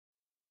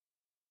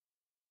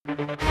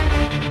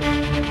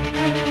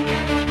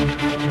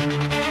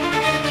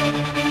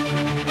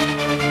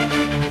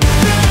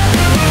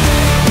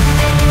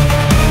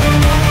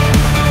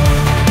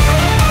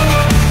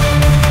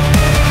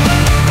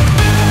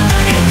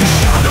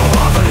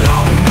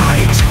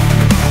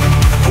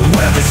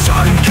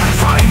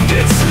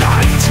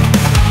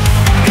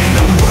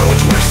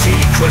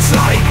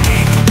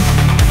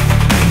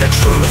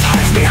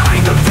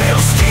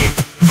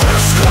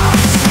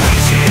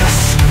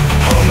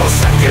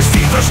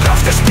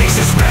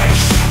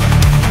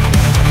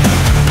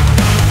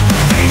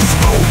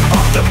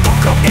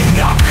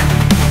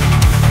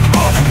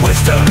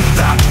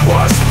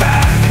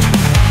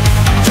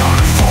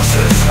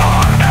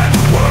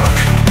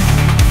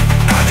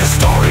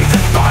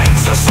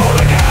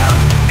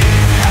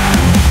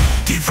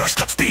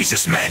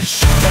Mensch,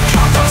 the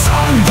countdown's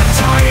on, the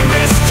time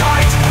is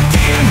tight.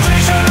 The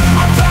invasion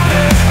of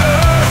planet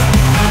Earth.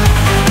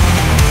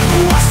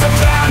 What's the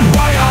plan?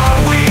 Why are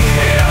we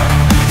here?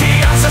 The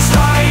answers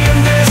lie in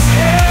this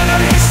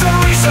hidden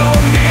history so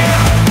near.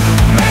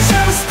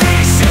 Mention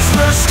species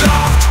first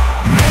loved.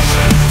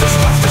 Mention the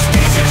stuff the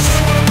species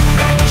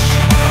Mensch.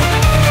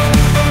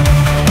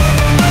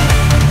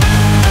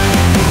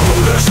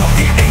 Rulers of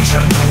the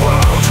ancient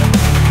world,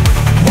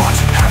 what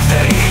have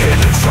they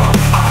hidden from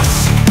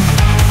us?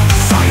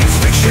 Science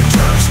fiction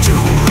turns to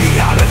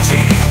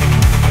reality.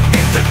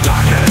 In the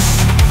darkness,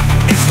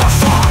 it's not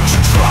far to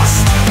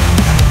trust.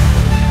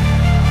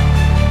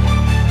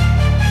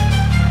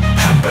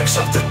 Handbags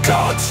of the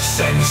gods,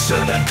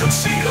 censored and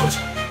concealed.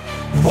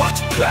 What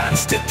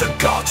plans did the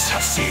gods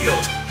have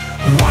sealed?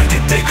 Why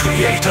did they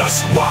create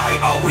us? Why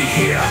are we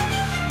here?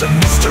 The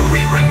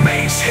mystery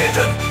remains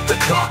hidden. The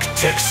clock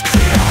ticks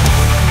clear.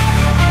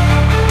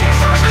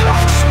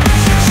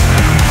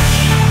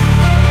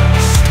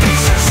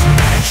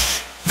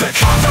 The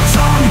countdown's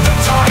on, the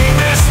time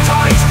is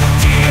tight.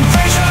 The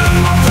invasion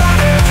of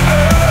planet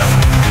Earth.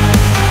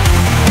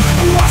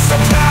 What's the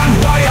plan?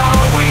 Why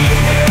are we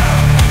here?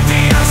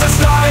 The answers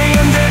lie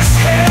in this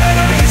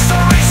hidden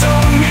history so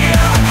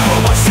near.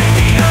 Homo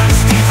sapiens,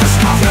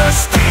 deepest of the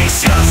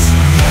species.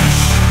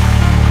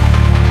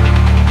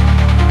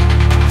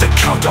 The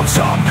countdown's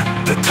on,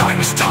 the time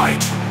is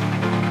tight.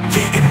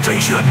 The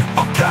invasion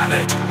of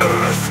planet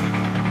Earth.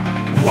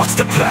 What's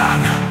the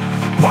plan?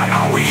 Why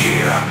are we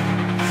here?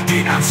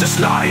 The answers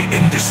lie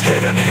in this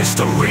hidden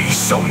history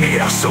so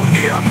near, so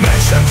near.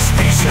 Mention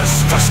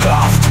species first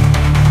loved.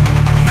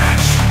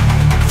 Mensch,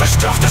 first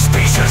of the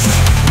species.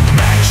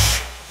 Mensch.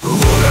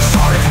 Rulers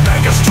are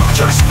mega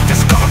structures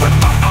discovered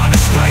but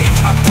unexplained.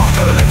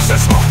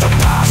 Apocalypses of the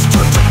past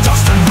turn to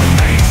dust and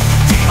remain.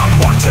 The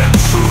unwanted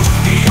truth,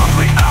 the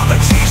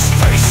unrealities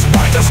faced.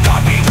 Why does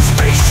God need a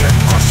spaceship?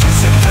 Questions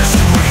in this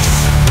race.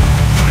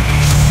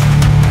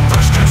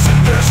 Questions in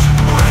this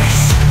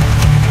race.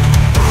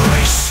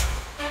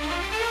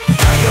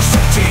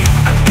 Curiosity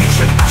and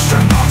ancient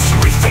astronauts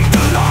rethink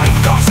the line.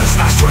 Gods as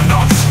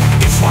astronauts,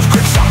 it's what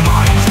grips our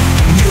mind.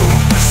 New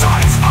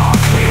signs are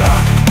clear.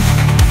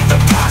 The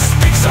past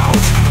speaks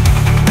out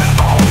and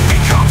all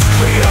becomes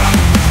clear.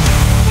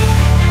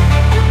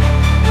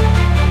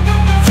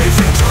 They've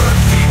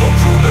returned, the old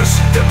rulers.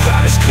 Their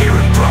plan is clear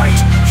and bright.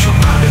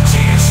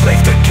 Humanity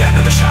enslaved again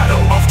in the shadow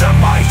of their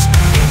might.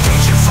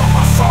 Invasion from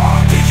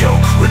afar, the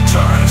yoke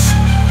returns.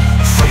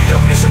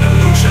 Freedom is an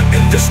illusion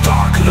in this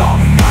dark,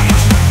 long night.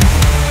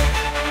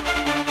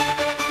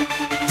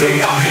 They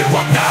are here,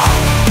 what now?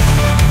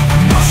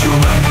 Not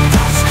human,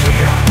 that's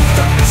clear.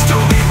 The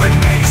mystery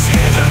remains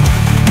hidden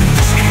in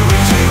this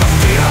eerie tale of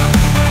fear.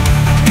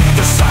 In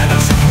the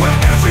silence where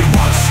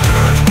everyone's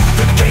heard,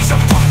 the gaze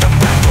upon the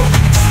red book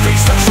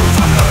speaks the truth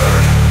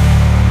unheard.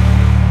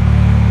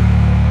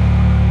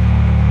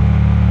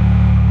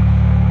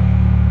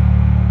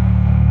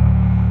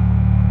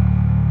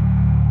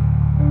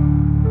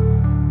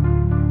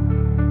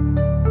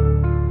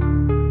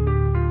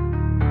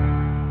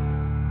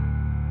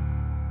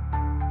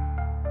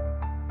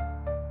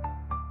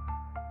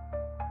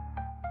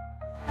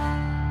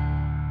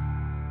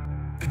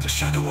 The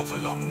shadow of a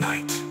long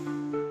night,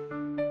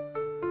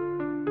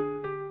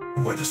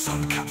 where the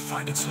sun can't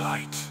find its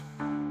light.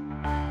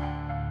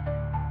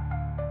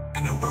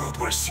 In a world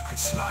where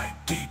secrets lie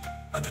deep,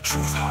 and the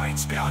truth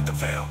hides behind the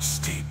veil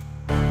steep.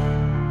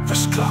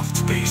 First loved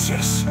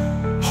species,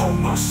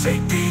 Homo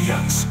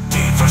sapiens.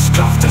 The first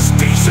loved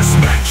species,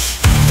 Mensch.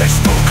 They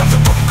spoke of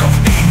the book of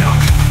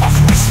Enoch, of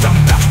wisdom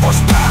that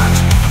was banned.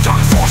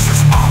 Dark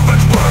forces are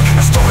at work,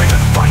 a story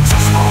that binds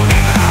us all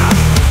in hand.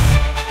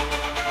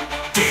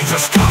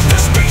 Divas of the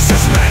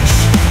species Mensch.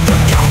 The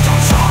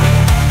countdown's on,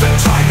 the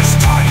time is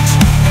tight.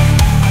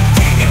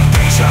 The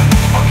invasion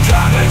on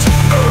planet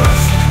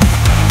Earth.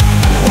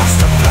 What's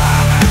the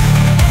plan?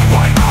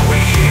 Why are we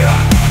here?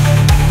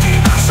 The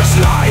answers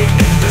lie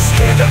in this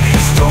hidden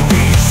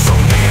history so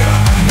near.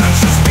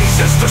 Mention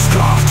species first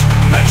loved.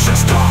 Mention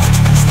loved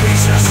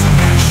species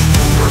Mensch.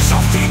 Rulers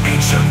of the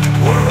ancient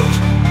world,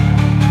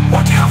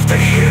 what have they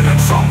hidden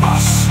from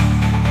us?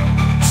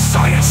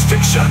 Science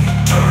fiction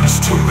turns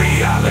to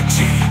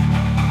reality.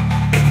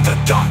 In the the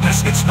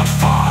darkness, it's not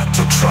far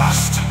to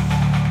trust.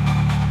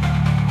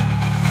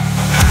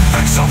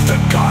 Handbags of the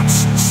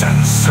gods,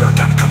 censored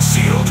and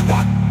concealed.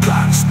 What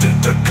plans did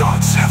the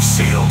gods have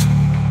sealed?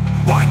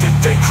 Why did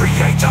they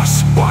create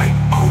us? Why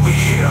are we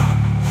here?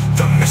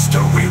 The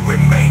mystery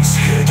remains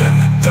hidden.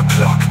 The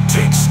clock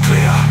ticks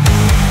clear.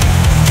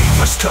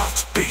 Deepest cloud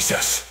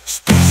species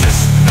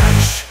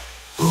mesh.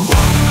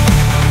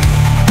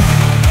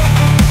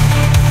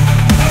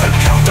 The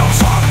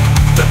countdown's on,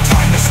 the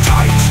time is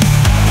tight.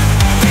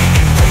 The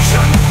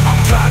invasion of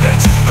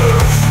planet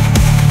Earth.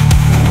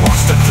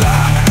 What's the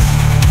plan?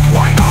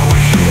 Why are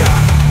we here?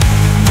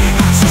 The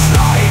answers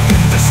lie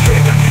in this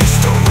hidden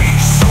history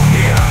so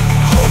near.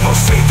 Homo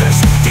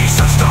sapiens, these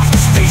are stuff,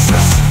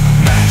 species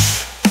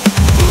mesh.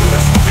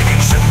 Rulers of the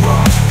ancient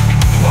world,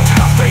 what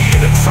have they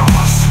hidden from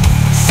us?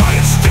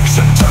 Science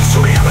fiction turns to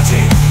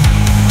reality.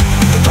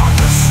 The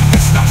darkness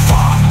is not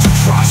far to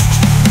trust.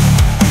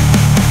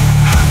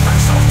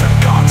 Handbags of the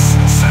gods,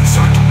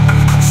 censored and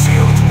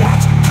concealed.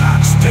 What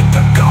plans did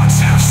the gods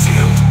have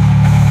sealed?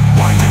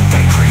 Why did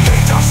they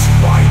create us?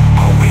 Why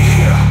are we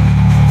here?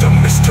 The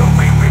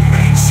mystery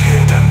remains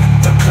hidden.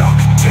 The clock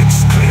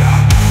ticks clear.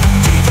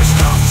 Deepest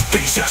of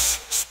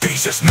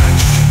species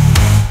mesh.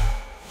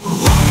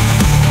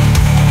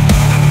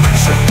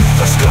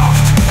 The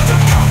scuffed, the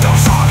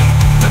countdown's on,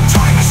 the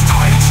time is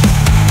tight.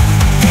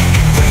 The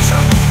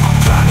invasion of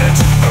planet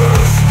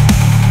Earth.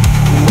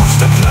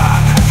 What's the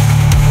plan?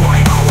 Why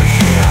are we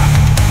here?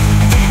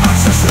 The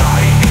answers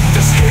lie in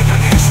this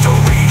hidden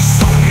history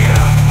so near.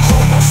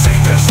 Homo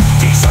sapiens,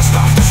 these are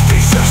stuff, the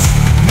species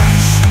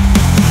mesh.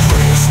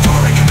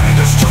 Prehistoric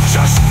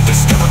megastructures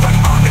discovered but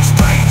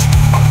unexplained.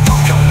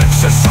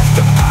 Apocalypses of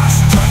the past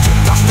turned to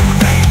dust and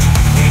remained.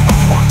 The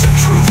unwanted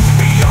truth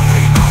beyond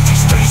reality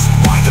space.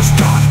 Why does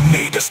God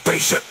need a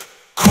spaceship?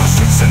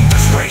 Questions in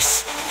this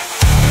race.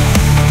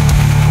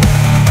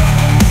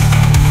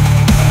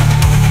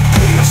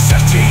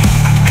 Pleioceti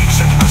and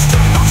ancient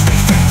astronauts, they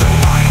fit the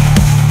line.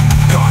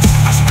 Gods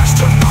as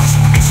astronauts,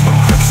 it's no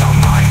crimson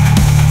line.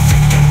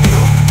 Thinking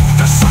new,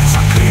 the signs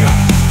are clear.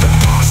 The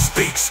past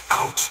speaks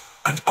out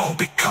and all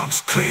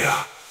becomes clear.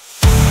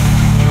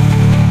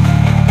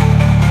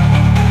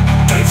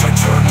 They've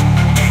returned,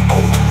 the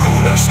old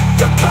rulers.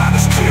 The plan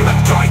is clear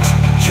and bright.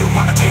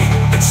 Humanity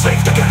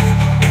enslaved again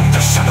in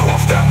the shadow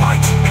of their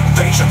might.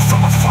 Invasion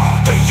from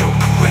afar, the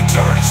yoke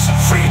returns.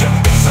 Freedom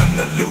is an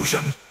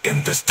illusion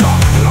in this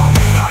dark, long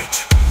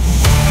night.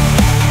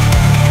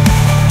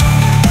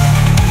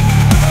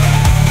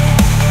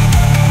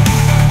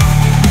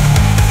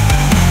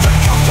 The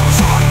countdown's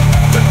on,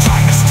 the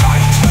time is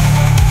tight.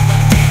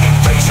 The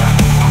invasion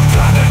of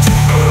planet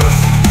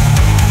Earth.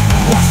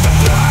 What's the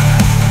plan?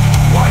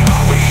 Why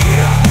are we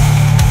here?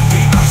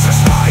 The answers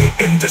lie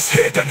in this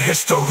hidden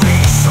history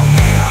so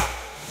near.